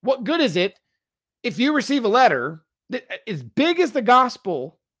 What good is it if you receive a letter that as big as the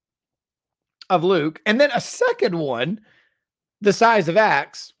Gospel of Luke, and then a second one the size of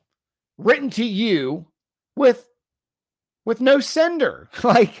Acts, written to you with no sender?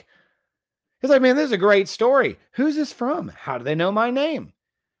 Like, it's like, man, this is a great story. Who's this from? How do they know my name?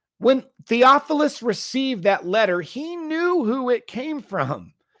 When Theophilus received that letter, he knew who it came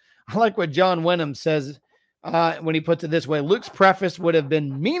from. I like what John Wenham says when he puts it this way: Luke's preface would have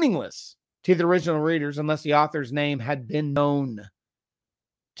been meaningless to the original readers unless the author's name had been known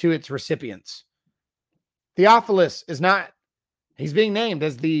to its recipients. Theophilus is not, he's being named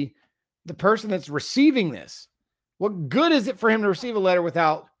as the person that's receiving this. What good is it for him to receive a letter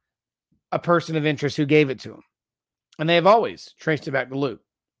without a person of interest who gave it to him? And they have always traced it back to Luke.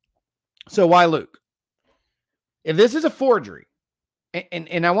 So why Luke? If this is a forgery,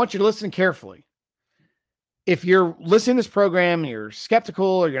 and I want you to listen carefully. If you're listening to this program, you're skeptical,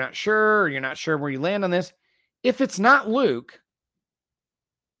 or you're not sure where you land on this, if it's not Luke,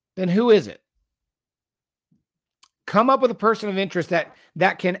 then who is it? Come up with a person of interest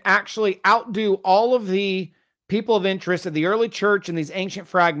that can actually outdo all of the people of interest that the early church and these ancient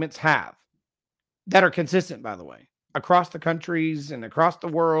fragments have, that are consistent, by the way, across the countries and across the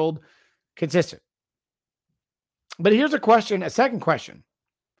world, consistent. But here's a second question.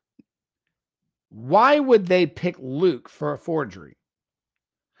 Why would they pick Luke for a forgery?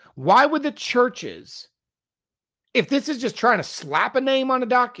 Why would the churches, if this is just trying to slap a name on a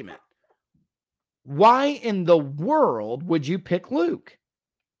document, why in the world would you pick Luke?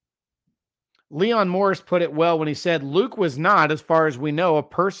 Leon Morris put it well when he said, Luke was not, as far as we know, a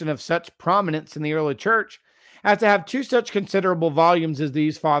person of such prominence in the early church as to have two such considerable volumes as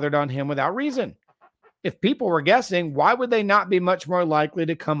these fathered on him without reason. If people were guessing, why would they not be much more likely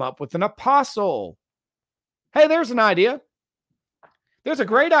to come up with an apostle? Hey, there's an idea. There's a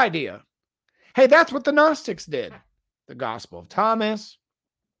great idea. Hey, that's what the Gnostics did. The Gospel of Thomas,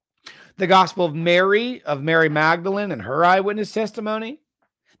 the Gospel of Mary Magdalene and her eyewitness testimony,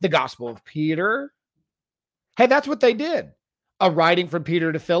 the Gospel of Peter. Hey, that's what they did. A writing from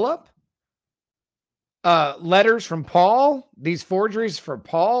Peter to Philip, letters from Paul, these forgeries for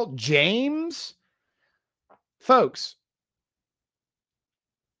Paul, James. Folks,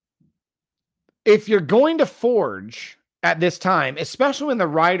 if you're going to forge at this time, especially when the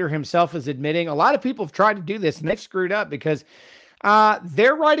writer himself is admitting, a lot of people have tried to do this and they've screwed up because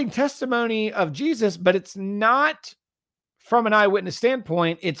they're writing testimony of Jesus, but it's not from an eyewitness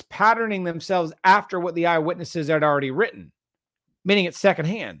standpoint, it's patterning themselves after what the eyewitnesses had already written, meaning it's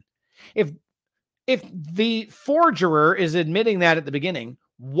secondhand. If the forgerer is admitting that at the beginning,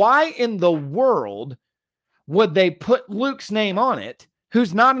 why in the world would they put Luke's name on it,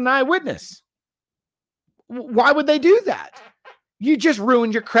 who's not an eyewitness? Why would they do that? You just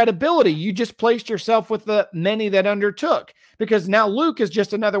ruined your credibility. You just placed yourself with the many that undertook, because now Luke is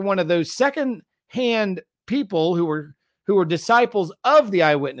just another one of those second-hand people who were disciples of the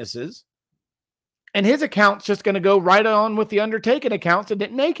eyewitnesses, and his account's just going to go right on with the undertaken accounts that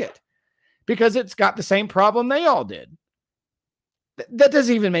didn't make it, because it's got the same problem they all did. That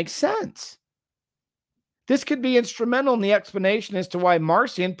doesn't even make sense. This could be instrumental in the explanation as to why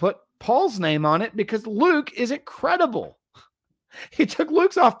Marcion put Paul's name on it, because Luke isn't credible. He took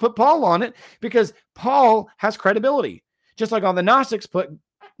Luke's off, put Paul on it, because Paul has credibility. Just like all the Gnostics put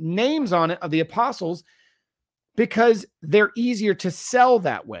names on it of the apostles, because they're easier to sell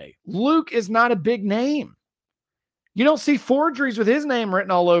that way. Luke is not a big name. You don't see forgeries with his name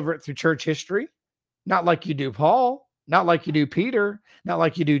written all over it through church history. Not like you do Paul, not like you do Peter, not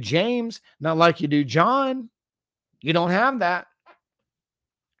like you do James, not like you do John. You don't have that.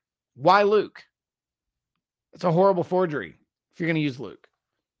 Why Luke? It's a horrible forgery if you're going to use Luke.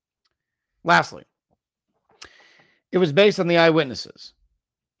 Lastly, it was based on the eyewitnesses.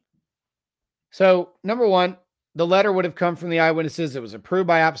 So, number one, the letter would have come from the eyewitnesses. It was approved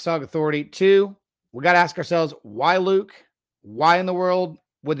by apostolic authority. Two, we got to ask ourselves, why Luke? Why in the world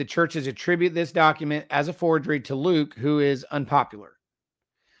would the churches attribute this document as a forgery to Luke, who is unpopular?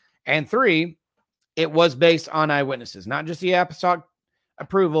 And three, it was based on eyewitnesses, not just the apostolic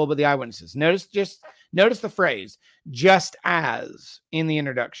approval, but the eyewitnesses. Notice the phrase, just as, in the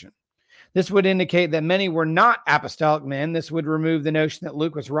introduction. This would indicate that many were not apostolic men. This would remove the notion that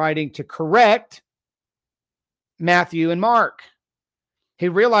Luke was writing to correct Matthew and Mark. He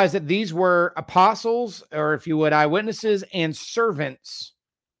realized that these were apostles, or if you would, eyewitnesses and servants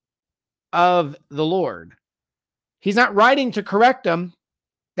of the Lord. He's not writing to correct them.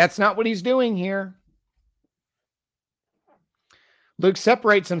 That's not what he's doing here. Luke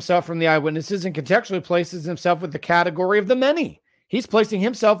separates himself from the eyewitnesses and contextually places himself with the category of the many. He's placing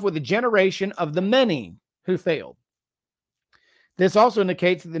himself with the generation of the many who failed. This also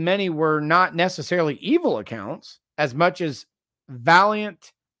indicates that the many were not necessarily evil accounts, as much as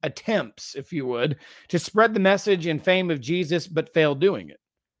valiant attempts, if you would, to spread the message and fame of Jesus, but failed doing it.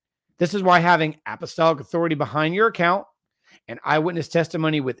 This is why having apostolic authority behind your account and eyewitness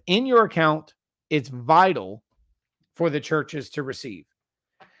testimony within your account is vital for the churches to receive.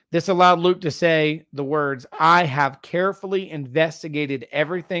 This allowed Luke to say the words, I have carefully investigated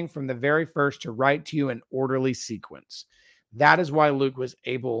everything from the very first to write to you in orderly sequence. That is why Luke was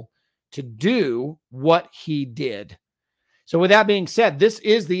able to do what he did. So with that being said, this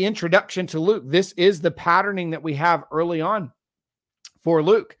is the introduction to Luke. This is the patterning that we have early on for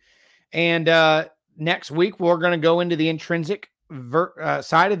Luke. And next week, we're going to go into the intrinsic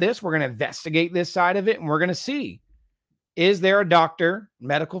side of this. We're going to investigate this side of it, and we're going to see, is there a doctor,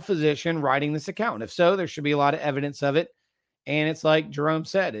 medical physician writing this account? If so, there should be a lot of evidence of it. And it's like Jerome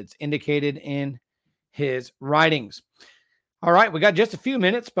said, it's indicated in his writings. All right, we got just a few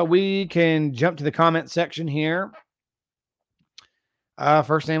minutes, but we can jump to the comment section here.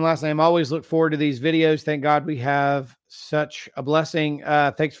 First name, last name. Always look forward to these videos. Thank God we have such a blessing.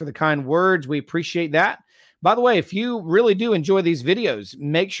 Thanks for the kind words. We appreciate that. By the way, if you really do enjoy these videos,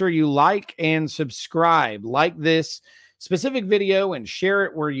 make sure you like and subscribe. Like this specific video and share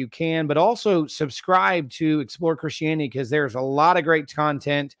it where you can, but also subscribe to Explore Christianity, because there's a lot of great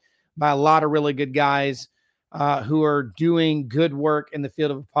content by a lot of really good guys who are doing good work in the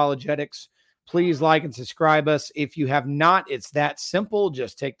field of apologetics. Please like and subscribe us. If you have not, it's that simple.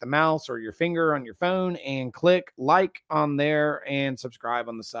 Just take the mouse or your finger on your phone and click like on there and subscribe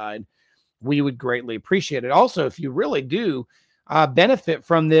on the side. We would greatly appreciate it. Also, if you really do benefit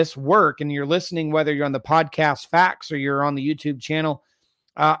from this work and you're listening, whether you're on the podcast Facts or you're on the YouTube channel,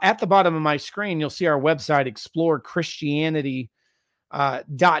 at the bottom of my screen, you'll see our website,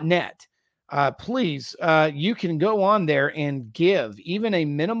 explorechristianity.net. Please, you can go on there and give even a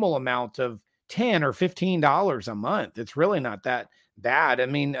minimal amount of $10 or $15 a month. It's really not that bad. I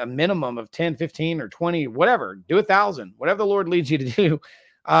mean, a minimum of 10, 15, or 20, whatever. Do 1,000, whatever the Lord leads you to do,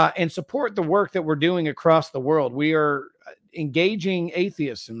 and support the work that we're doing across the world. We are engaging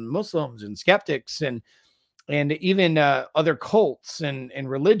atheists and Muslims and skeptics and even other cults and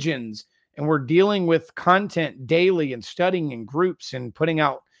religions. And we're dealing with content daily and studying in groups and putting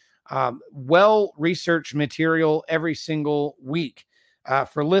out well-researched material every single week.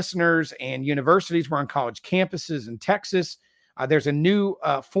 for listeners and universities. We're on college campuses in Texas. There's a new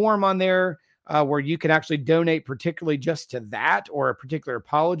form on there where you can actually donate particularly just to that or a particular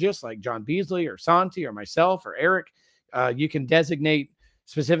apologist like John Beasley or Santi or myself or Eric. You can designate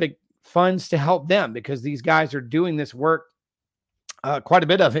specific funds to help them because these guys are doing this work, quite a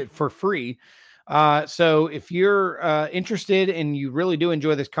bit of it for free. So if you're interested and you really do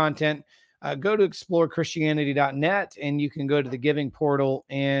enjoy this content, go to explorechristianity.net and you can go to the giving portal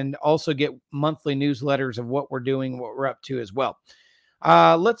and also get monthly newsletters of what we're doing, what we're up to as well.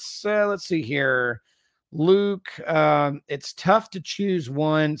 Let's see here. Luke, it's tough to choose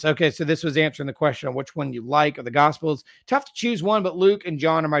one. Okay, so this was answering the question on which one you like of the Gospels. Tough to choose one, but Luke and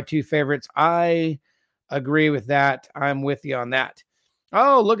John are my two favorites. I agree with that. I'm with you on that.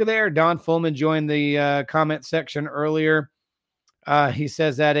 Oh, look at there. Don Fullman joined the comment section earlier. He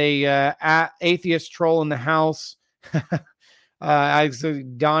says that a atheist troll in the house.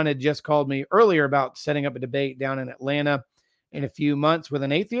 Don had just called me earlier about setting up a debate down in Atlanta in a few months with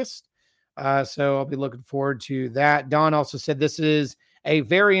an atheist. So I'll be looking forward to that. Don also said this is a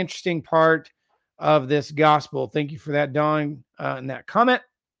very interesting part of this gospel. Thank you for that, Don, in that comment.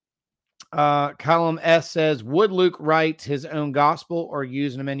 Column S says, would Luke write his own gospel or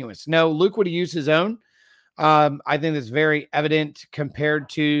use an amanuensis? No, Luke would use his own. I think that's very evident compared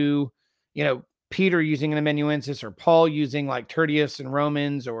to, Peter using an amanuensis or Paul using like Tertius in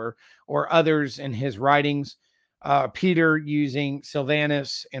Romans or others in his writings. Peter using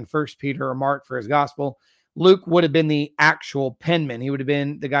Silvanus in First Peter or Mark for his gospel. Luke would have been the actual penman. He would have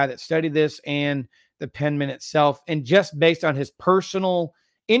been the guy that studied this and the penman itself. And just based on his personal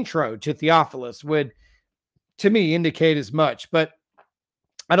intro to Theophilus would, to me, indicate as much. But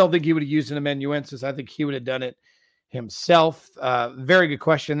I don't think he would have used an amanuensis. I think he would have done it himself. Very good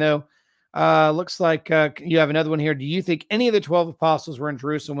question, though. Looks like you have another one here. Do you think any of the 12 apostles were in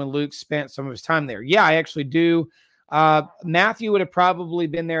Jerusalem when Luke spent some of his time there? Yeah, I actually do. Matthew would have probably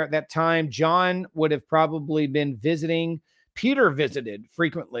been there at that time. John would have probably been visiting. Peter visited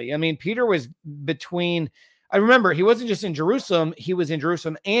frequently. I mean, Peter was between... I remember he wasn't just in Jerusalem. He was in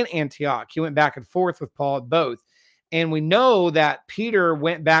Jerusalem and Antioch. He went back and forth with Paul at both. And we know that Peter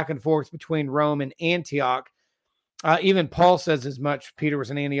went back and forth between Rome and Antioch. Even Paul says as much. Peter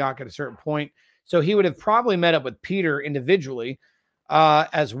was in Antioch at a certain point. So he would have probably met up with Peter individually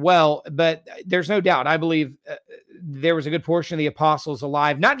as well. But there's no doubt. I believe there was a good portion of the apostles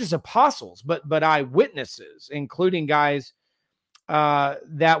alive. Not just apostles, but eyewitnesses, including guys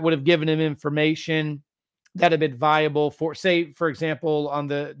that would have given him information that had been viable for, say, for example, on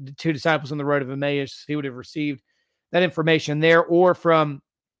the two disciples on the road of Emmaus, he would have received that information there, or from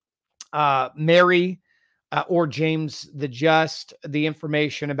Mary or James the Just, the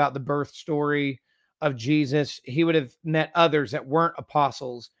information about the birth story of Jesus. He would have met others that weren't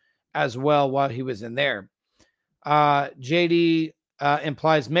apostles as well while he was in there. JD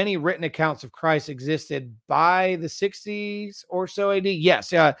implies many written accounts of Christ existed by the 60s or so AD.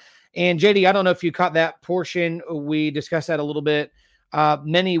 Yes. And JD, I don't know if you caught that portion. We discussed that a little bit.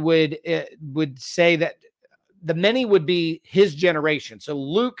 Many would say that the many would be his generation. So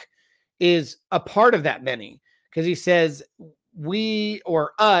Luke is a part of that many because he says we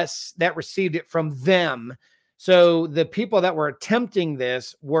or us that received it from them. So the people that were attempting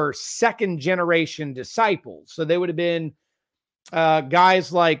this were second generation disciples. So they would have been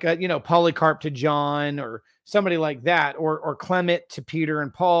guys like, Polycarp to John or somebody like that, or Clement to Peter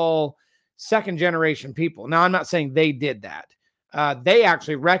and Paul, second generation people. Now, I'm not saying they did that. They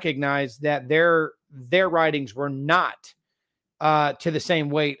actually recognized that their writings were not to the same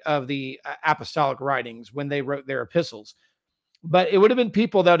weight of the apostolic writings when they wrote their epistles. But it would have been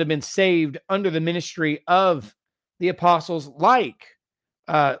people that would have been saved under the ministry of the apostles like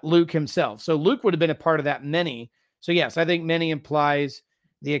Luke himself. So Luke would have been a part of that many. So yes, I think many implies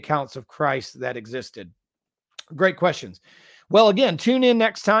the accounts of Christ that existed. Great questions. Well, again, tune in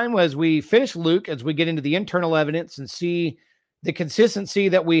next time as we finish Luke, as we get into the internal evidence and see the consistency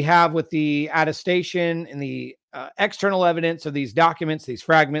that we have with the attestation and the external evidence of these documents, these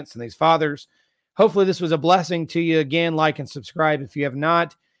fragments, and these fathers. Hopefully this was a blessing to you. Again, like and subscribe if you have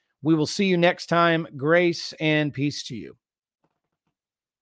not. We will see you next time. Grace and peace to you.